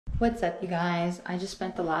What's up, you guys? I just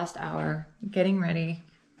spent the last hour getting ready.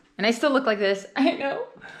 And I still look like this, I know.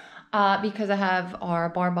 Because I have our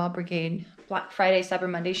Barbell Brigade Black Friday, Cyber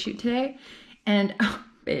Monday shoot today. And, oh,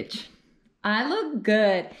 bitch, I look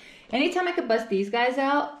good. Anytime I could bust these guys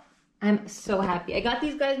out, I'm so happy. I got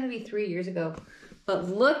these guys maybe 3 years ago. But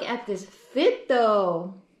look at this fit,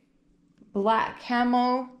 though. Black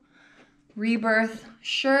camo, Rebirth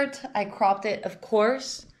shirt. I cropped it, of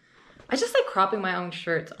course. I just like cropping my own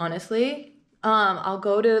shirts, honestly. I'll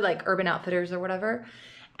go to like Urban Outfitters or whatever,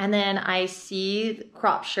 and then I see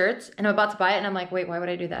crop shirts and I'm about to buy it and I'm like, wait, why would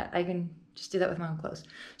I do that? I can just do that with my own clothes.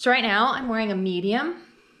 So right now I'm wearing a medium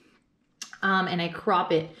and I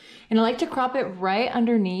crop it. And I like to crop it right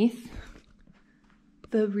underneath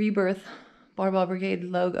the Rebirth Barbell Brigade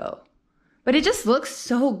logo. But it just looks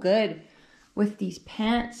so good with these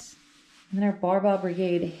pants and then our Barbell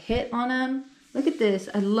Brigade hit on them. Look at this.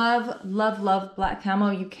 I love, love, love black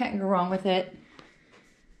camo. You can't go wrong with it.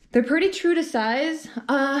 They're pretty true to size.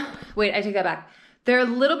 Wait, I take that back. They're a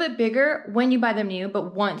little bit bigger when you buy them new,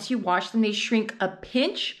 but once you wash them, they shrink a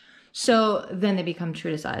pinch. So then they become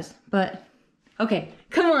true to size. But, okay,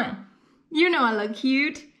 come on. You know I look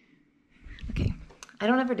cute. Okay, I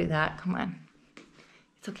don't ever do that. Come on.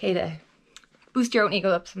 It's okay to boost your own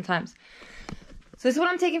ego up sometimes. So this is what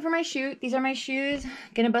I'm taking for my shoot. These are my shoes.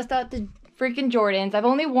 Gonna bust out the freaking Jordans. I've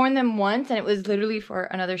only worn them once and it was literally for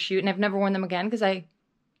another shoot and I've never worn them again because I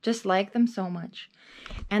just like them so much.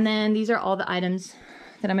 And then these are all the items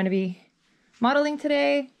that I'm going to be modeling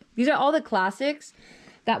today. These are all the classics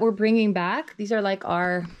that we're bringing back. These are like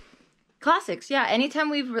our classics. Yeah,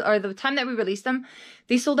 anytime or the time that we released them,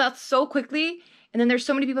 they sold out so quickly. And then there's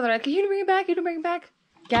so many people that are like, you bring it back, you bring it back.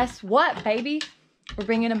 Guess what, baby? We're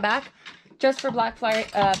bringing them back just for Black Friday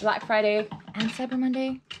and Cyber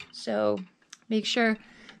Monday. So make sure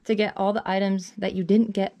to get all the items that you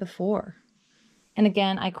didn't get before. And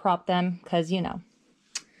again, I cropped them because, you know,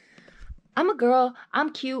 I'm a girl.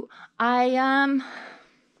 I'm cute. I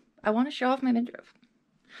want to show off my midriff.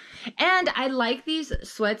 And I like these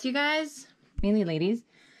sweats, you guys, mainly ladies,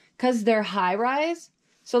 because they're high rise.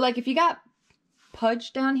 So like if you got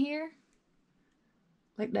pudge down here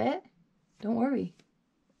like that, don't worry.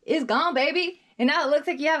 It's gone, baby. And now it looks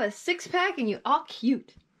like you have a six-pack and you all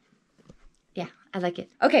cute. Yeah, I like it.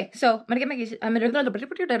 Okay, so I'm gonna get my... Did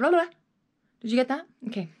you get that?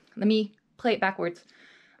 Okay, let me play it backwards.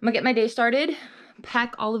 I'm gonna get my day started,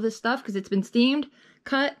 pack all of this stuff because it's been steamed,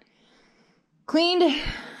 cut, cleaned.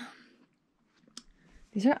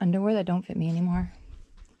 These are underwear that don't fit me anymore.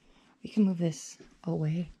 We can move this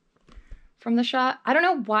away from the shot. I don't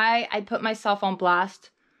know why I put myself on blast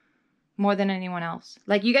more than anyone else.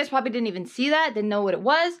 Like, you guys probably didn't even see that, didn't know what it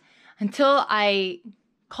was until I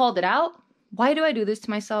called it out. Why do I do this to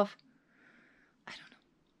myself? I don't know.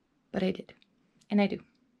 But I did. And I do.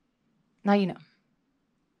 Now you know.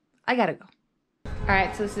 I gotta go.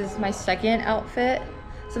 Alright, so this is my second outfit.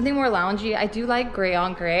 Something more loungy. I do like gray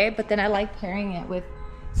on gray, but then I like pairing it with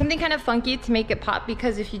something kind of funky to make it pop,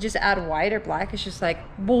 because if you just add white or black, it's just like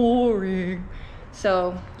boring.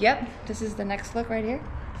 So, yep, this is the next look right here.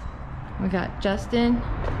 We got Justin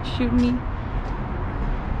shooting me.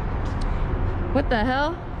 What the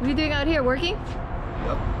hell? What are you doing out here, working?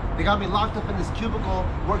 Yep. They got me locked up in this cubicle,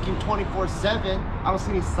 working 24/7. I don't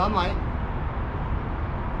see any sunlight.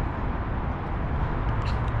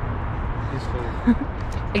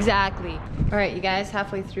 Exactly. All right, you guys,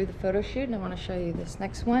 halfway through the photo shoot, and I want to show you this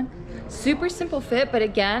next one. Super simple fit, but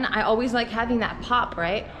again, I always like having that pop,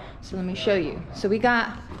 right? So let me show you. So we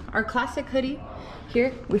got our classic hoodie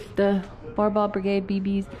here with the Barbell Brigade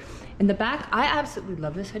BBs in the back. I absolutely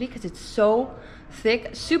love this hoodie because it's so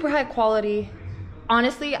thick, super high quality.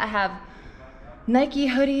 Honestly, I have Nike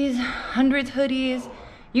hoodies, hundreds hoodies,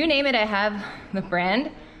 you name it, I have the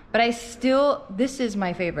brand, but I still, this is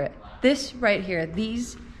my favorite. This right here,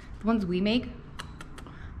 these, the ones we make,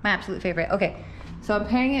 my absolute favorite. Okay, so I'm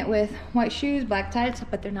pairing it with white shoes, black tights,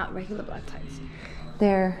 but they're not regular black tights.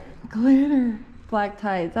 They're glitter black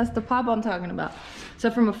tights. That's the pop I'm talking about. So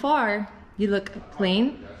from afar, you look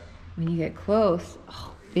plain. When you get close,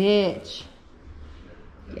 oh, bitch.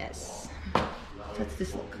 Yes. That's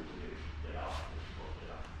this look.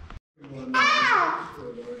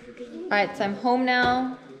 Alright, so I'm home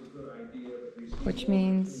now, which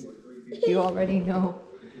means you already know.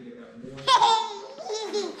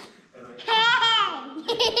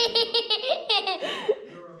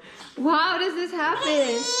 Wow, does this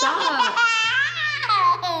happen? Stop.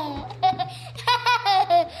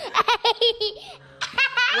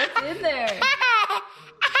 What's in there?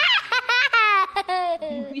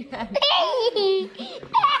 Yeah.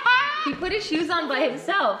 He put put his shoes on by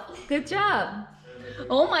himself. Good job.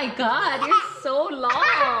 Oh my God, you're so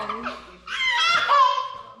long.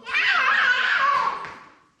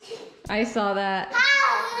 I saw that.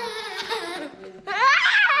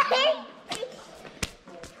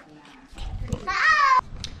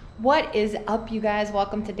 What is up, you guys?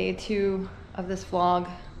 Welcome to day 2 of this vlog.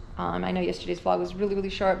 I know yesterday's vlog was really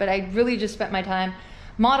short, but I really just spent my time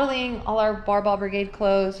modeling all our Barbell Brigade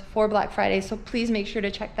clothes for Black Friday. So please make sure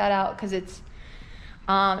to check that out because it's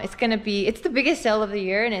the biggest sale of the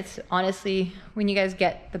year, and it's honestly when you guys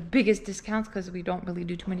get the biggest discounts because we don't really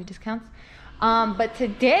do too many discounts. But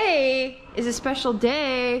today is a special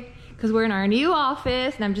day because we're in our new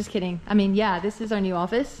office, and I'm just kidding. I mean, yeah, this is our new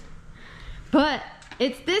office, but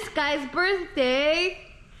it's this guy's birthday,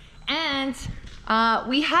 and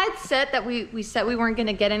we had said that we said we weren't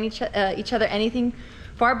gonna get each other anything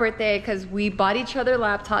for our birthday because we bought each other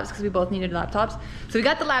laptops because we both needed laptops. So we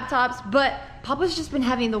got the laptops, but Papa's just been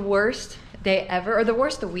having the worst day ever, or the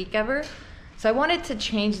worst week ever. So I wanted to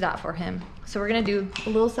change that for him. So we're gonna do a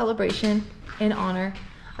little celebration in honor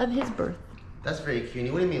of his birth. That's very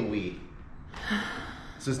cute. What do you mean we?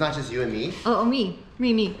 So it's not just you and me? Oh, me.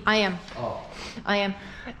 I am. Oh. I am.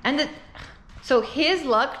 And so his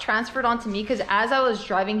luck transferred onto me because as I was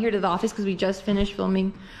driving here to the office, because we just finished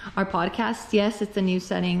filming our podcast. Yes, it's a new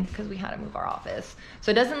setting because we had to move our office.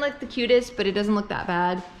 So it doesn't look the cutest, but it doesn't look that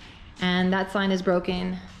bad. And that sign is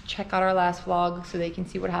broken. Check out our last vlog so they can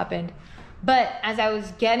see what happened. But as I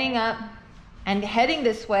was getting up and heading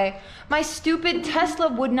this way, my stupid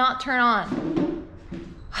Tesla would not turn on.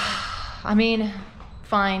 I mean,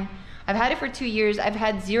 fine. I've had it for 2 years. I've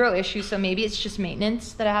had 0 issues, so maybe it's just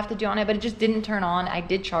maintenance that I have to do on it, but it just didn't turn on. I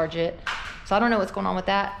did charge it. So I don't know what's going on with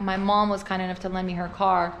that. My mom was kind enough to lend me her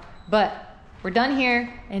car, but we're done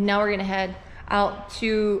here, and now we're gonna head out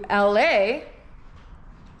to LA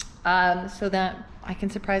so that I can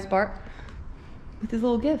surprise Bart with his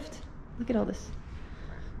little gift. Look at all this.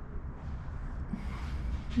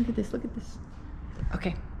 Look at this, look at this.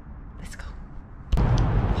 Okay, let's go.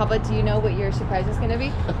 Papa, do you know what your surprise is gonna be?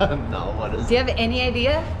 No, what is it? Do you have any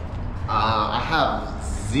idea? I have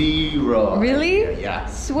 0 Really? idea. Yeah.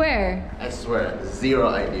 Swear. I swear, 0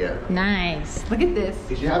 idea. Nice. Look at this.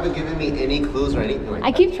 Because you haven't given me any clues or anything like that.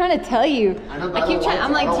 I keep trying to tell you. I know, but I keep trying.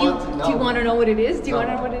 I'm like, do you want to know what it is? Do you want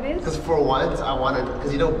to know what it is? Because for once, I want to,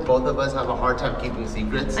 because you know, both of us have a hard time keeping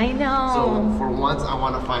secrets. I know. So for once, I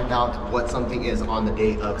want to find out what something is on the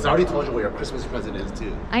day of. Because I already told you what your Christmas present is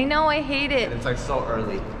too. I know, I hate it. And it's like so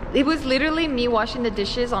early. It was literally me washing the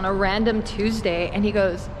dishes on a random Tuesday, and he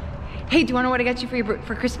goes, hey, do you want to know what I got you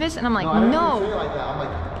for Christmas? And I'm like, I didn't no. say it like that. I'm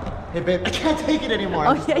like, hey babe, I can't take it anymore.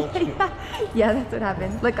 Oh, yeah. Yeah, that's what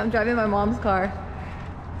happened. Look, I'm driving my mom's car.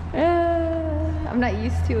 I'm not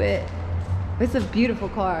used to it. It's a beautiful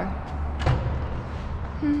car.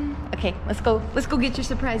 Okay, let's go get your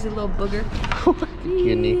surprise, you little booger.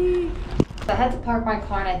 Kidding. I had to park my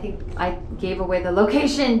car, and I think I gave away the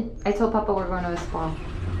location. I told Papa we're going to a spa,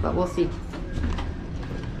 but we'll see.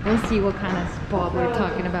 We'll see what kind of spa we're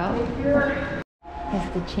talking about. He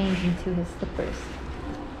has to change into his slippers.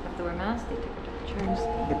 Have to wear masks, they take pictures.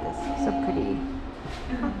 Look at this, so pretty.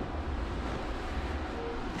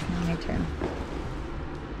 Now my turn.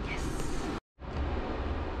 Yes.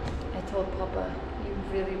 I told Papa,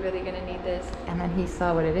 you're really gonna need this. And then he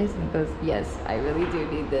saw what it is and he goes, yes, I really do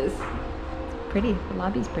need this. It's pretty, the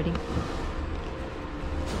lobby's pretty.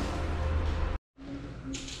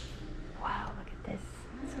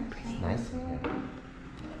 Nice.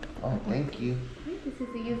 Oh, thank you. This is a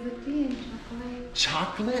yuzu and chocolate.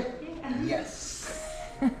 Chocolate? Yeah. Yes.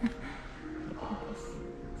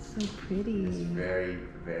 So pretty. It's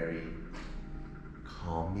very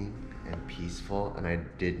calming and peaceful, and I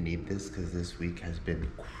did need this because this week has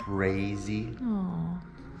been crazy. Aww.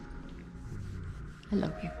 I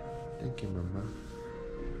love you. Thank you, Mama.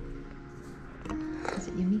 Is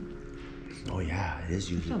it yummy? Oh yeah, it is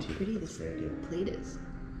usually Look how pretty this plate is.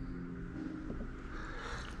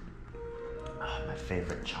 Oh, my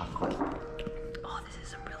favorite chocolate. Oh, this is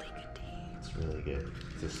some really good tea. It's really good.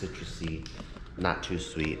 It's a citrusy, not too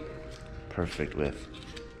sweet. Perfect with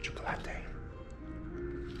chocolate.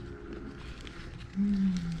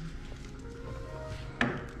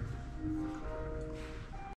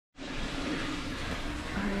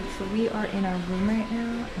 Alright, so we are in our room right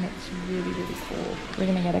now, and it's really cool. We're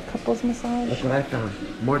gonna get a couples massage. Look what I found.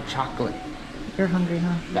 More chocolate. You're hungry,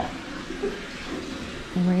 huh? Yeah.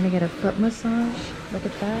 And we're gonna get a foot massage. Look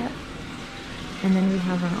at that. And then we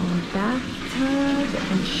have our own bathtub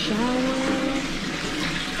and shower.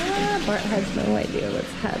 Bart has no idea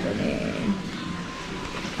what's happening.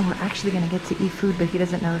 And we're actually gonna get to eat food, but he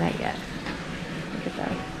doesn't know that yet.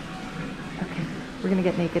 gonna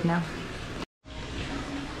get naked now.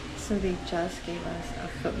 So they just gave us a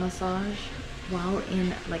foot massage while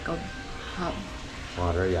in like a hot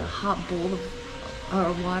Water, yeah. hot bowl of, or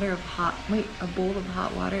a bowl of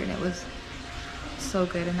hot water, and it was so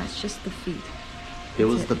good. And that's just the feet. It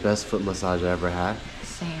was the best foot massage I ever had.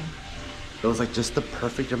 Same. It was like just the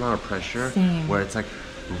perfect amount of pressure. Same. Where it's like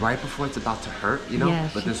right before it's about to hurt, you know?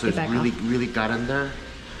 Yes, but this was really got in there.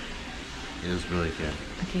 It was really good.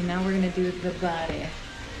 Okay, now we're gonna do the body.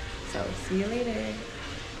 So see you later.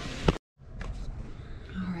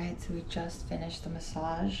 Alright, so we just finished the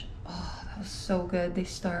massage. Oh, that was so good. They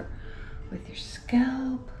start with your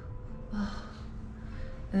scalp. Oh.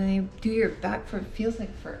 And then they do your back for, it feels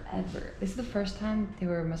like forever. This is the first time they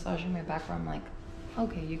were massaging my back where I'm like,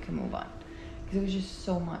 okay, you can move on. Because it was just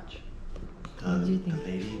so much. What did you think? The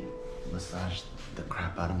lady massaged the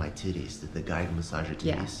crap out of my titties. Did the guy massage your titties?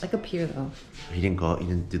 Yeah, like up here though. He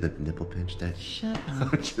didn't do the nipple pinch then? Shut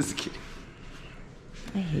up. I'm just kidding.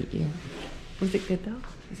 I hate you. Was it good though?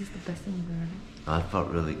 Is this the best thing you've ever done? I felt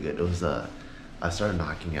really good. It was I started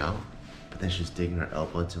knocking out, but then she was digging her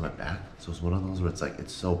elbow into my back. So it's one of those where it's like,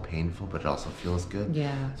 it's so painful, but it also feels good.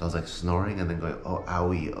 Yeah. So I was like snoring and then going, oh,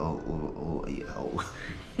 owie, oh, oh, oh,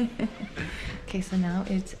 oh. Okay, so now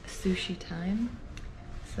it's sushi time.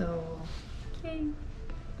 So, yay.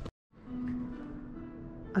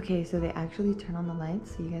 Okay, so they actually turn on the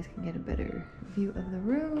lights so you guys can get a better view of the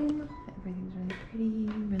room. Everything's really pretty,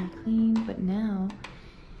 really clean. But now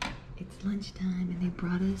it's lunchtime and they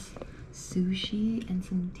brought us sushi and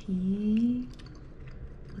some tea.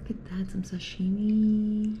 Look at that, some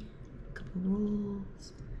sashimi, a couple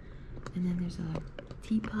rolls. And then there's a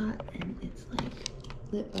teapot and it's like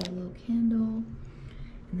lit by a little candle.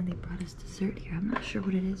 And then they brought us dessert here. I'm not sure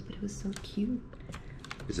what it is, but it was so cute.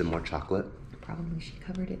 Is it more chocolate? Probably she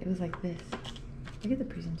covered it. It was like this. Look at the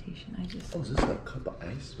presentation. Oh, is this a cup of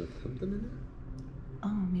ice with something in it?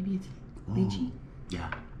 Oh, maybe it's lychee? Yeah.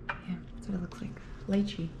 Yeah, that's what it looks like.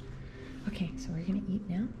 Lychee. Okay, so we're gonna eat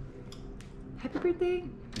now. Happy birthday!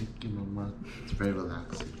 Thank you, Mama. It's very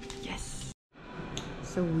relaxing. Yes!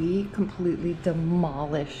 So we completely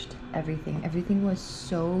demolished everything. Everything was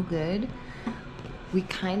so good. We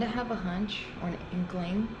kind of have a hunch or an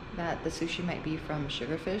inkling that the sushi might be from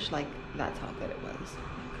Sugarfish. Like, that's how good it was.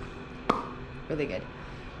 Really good.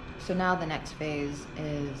 So now the next phase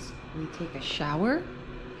is we take a shower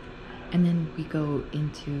and then we go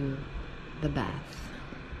into the bath.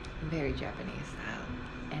 Very Japanese style.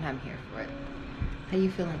 And I'm here for it. How you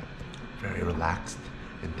feeling? Very relaxed.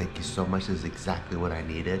 And thank you so much. This is exactly what I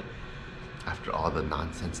needed. After all the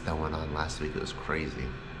nonsense that went on last week, it was crazy.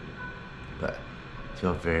 But I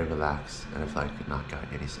feel very relaxed and I feel like I could knock out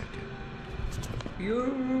any second.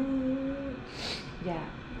 Yeah.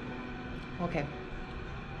 Okay.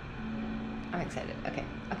 I'm excited. Okay.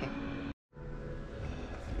 Okay.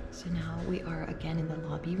 So now we are again in the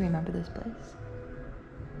lobby. Remember this place?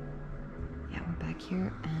 Yeah, we're back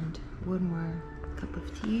here and one more cup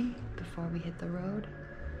of tea before we hit the road.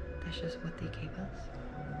 That's just what they gave us.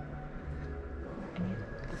 And yeah.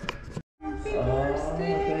 Oh,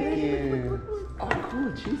 thank you. Oh,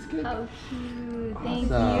 cool. Cheesecake. How cute. Thank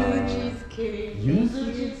you. Cheesecake. You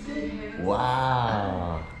cheesecake?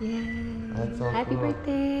 Wow. Yay. That's so Happy cool.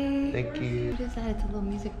 birthday. Thank you. What is that? It's a little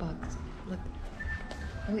music box. Look.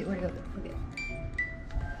 Oh wait, where'd it go? Look at it.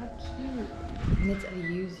 How cute. And it's a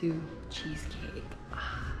yuzu cheesecake.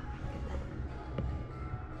 Ah, look at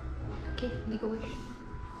that. Okay, make a wish.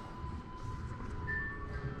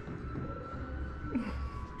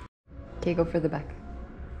 Okay, go for the back.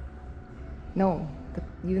 No,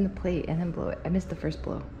 you in the plate and then blow it. I missed the first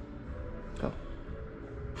blow. Go.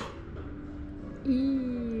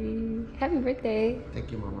 Eee, happy birthday.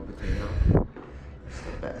 Thank you, Mama Potato. It's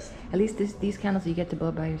the best. At least these candles you get to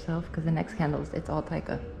blow by yourself because the next candles, it's all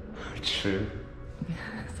Taika. True.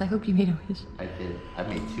 So I hope you made a wish. I did. I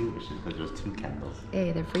made 2 wishes because there was 2 candles.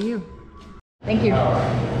 Hey, they're for you. Thank you.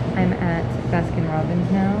 I'm at Baskin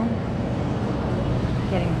Robbins now.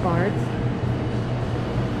 Getting Bart's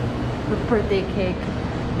the birthday cake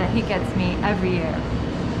that he gets me every year.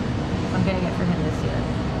 I'm getting it for him this year.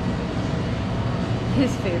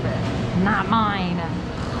 His favorite, not mine.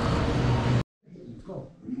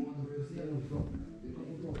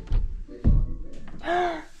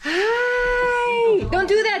 Hi! Don't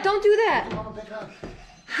do that! Don't do that!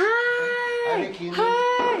 Hi!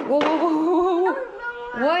 Hi! Whoa, whoa, whoa, whoa,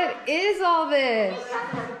 whoa! What is all this?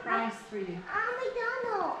 Surprise for you.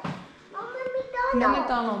 No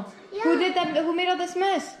McDonald's. Yeah. Who did that? Who made all this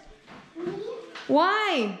mess?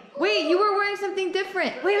 Why? Wait, you were wearing something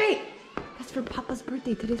different. Wait. That's for Papa's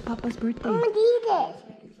birthday. Today's Papa's birthday. I'm gonna eat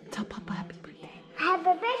it. Tell Papa happy birthday. Happy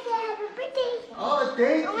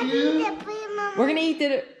thank you. We're gonna eat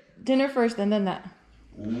dinner first and then that.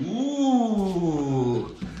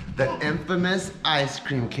 Ooh, the infamous ice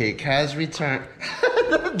cream cake has returned.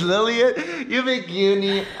 Lillian, you make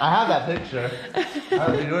uni. I have that picture.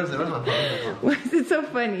 Where's my phone? Why is it so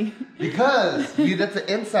funny? Because that's an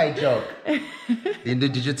inside joke.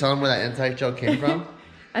 Did you tell them where that inside joke came from?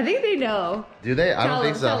 I think they know. Do they? I don't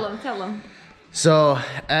think so. Tell them. So,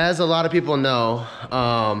 as a lot of people know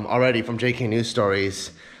already from JK News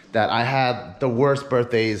Stories, that I had the worst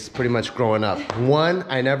birthdays pretty much growing up. One,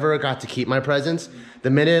 I never got to keep my presents. The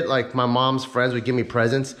minute like my mom's friends would give me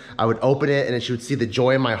presents, I would open it and then she would see the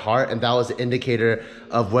joy in my heart, and that was the indicator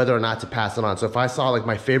of whether or not to pass it on. So if I saw like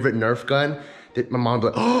my favorite Nerf gun, my mom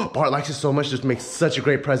would be like, oh, Bart likes it so much, just makes such a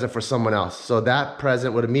great present for someone else. So that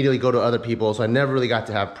present would immediately go to other people, so I never really got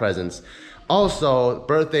to have presents. Also,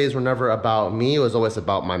 birthdays were never about me, it was always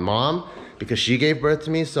about my mom, because she gave birth to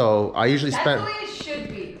me, so I usually spent... That's the way it should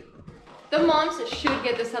be. The moms should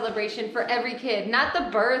get the celebration for every kid, not the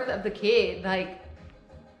birth of the kid. Like,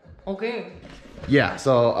 okay. Yeah,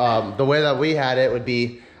 so the way that we had it would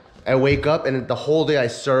be, I wake up and the whole day I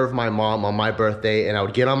serve my mom on my birthday, and I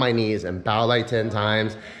would get on my knees and bow like 10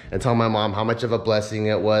 times and tell my mom how much of a blessing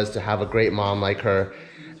it was to have a great mom like her.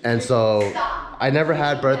 And so I never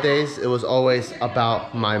had birthdays. It was always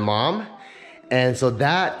about my mom. And so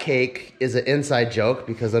that cake is an inside joke,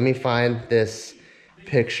 because let me find this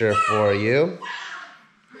picture for you.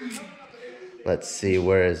 Let's see,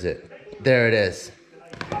 where is it? There it is.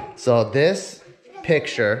 So this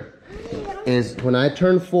picture is when I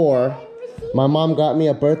turned 4, my mom got me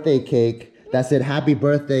a birthday cake that said happy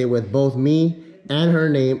birthday with both me and her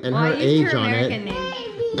name and her age on it.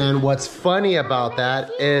 And what's funny about that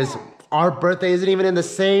is our birthday isn't even in the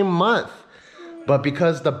same month. But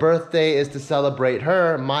because the birthday is to celebrate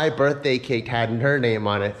her, my birthday cake had her name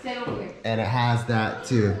on it. And it has that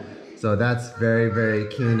too. So that's very, very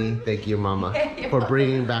cutie. Thank you, Mama, for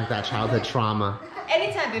bringing back that childhood trauma.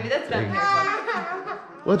 Anytime, baby. That's what I'm here for.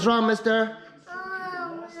 What's wrong, mister?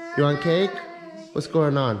 You want cake? What's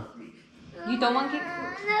going on? You don't want cake?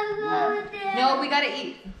 No, we gotta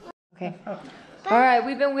eat. Okay. All right,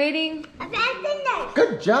 we've been waiting.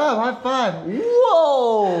 Good job. High five.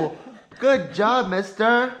 Whoa. Good job,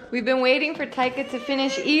 mister. We've been waiting for Taika to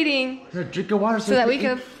finish eating. Here, drink your water so that we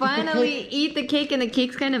can finally eat the cake, and the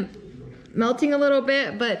cake's kind of melting a little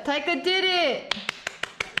bit, but Taika did it.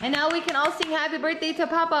 And now we can all sing happy birthday to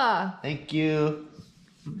Papa. Thank you.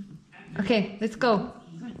 Okay, let's go.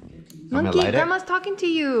 Monkey, Grandma's talking to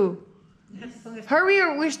you. Hurry,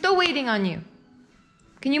 or we're still waiting on you.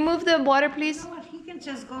 Can you move the water, please? No, he can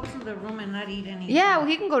just go to the room and not eat anything. Yeah, well,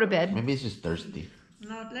 he can go to bed. Maybe he's just thirsty.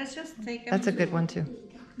 No, let's just take him. That's a good one too.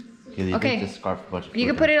 Okay. You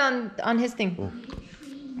can put it on his thing. Ooh.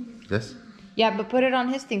 This? Yeah, but put it on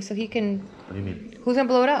his thing so he can... What do you mean? Who's gonna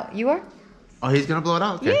blow it out? You are? Oh, he's gonna blow it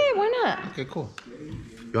out? Okay. Yeah, why not? Okay, cool.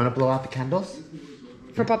 You wanna blow out the candles?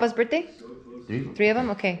 For Papa's birthday? 3? 3 of them?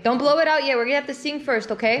 Okay. Don't blow it out yet. We're gonna have to sing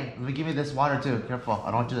first, okay? Let me give you this water too. Careful.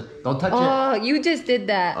 I don't want you to... Don't touch it. Oh, you just did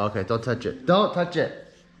that. Okay, don't touch it. Don't touch it.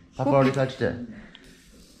 Papa already touched it.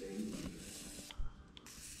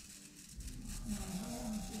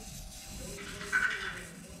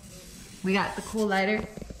 We got the cool lighter.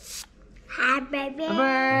 Happy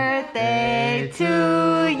Birthday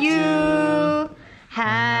to you.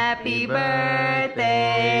 Happy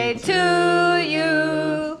birthday to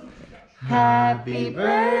you. Happy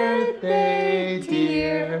birthday,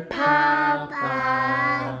 dear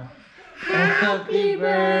Papa. Happy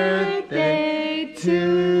birthday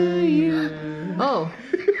to you. Oh.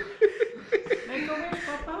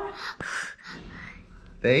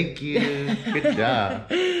 Thank you. Good job.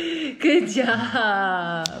 Good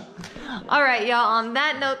job. All right, y'all. On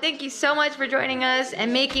that note, thank you so much for joining us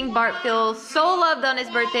and making Bart feel so loved on his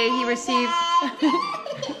birthday.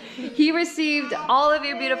 He received all of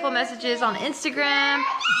your beautiful messages on Instagram,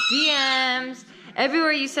 DMs,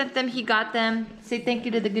 everywhere you sent them. He got them. Say thank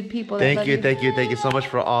you to the good people. Thank you so much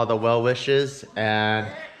for all the well wishes, and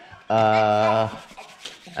I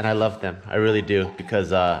love them. I really do,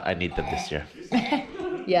 because I need them this year.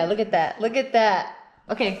 Yeah, look at that. Look at that.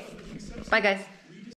 Okay, bye guys.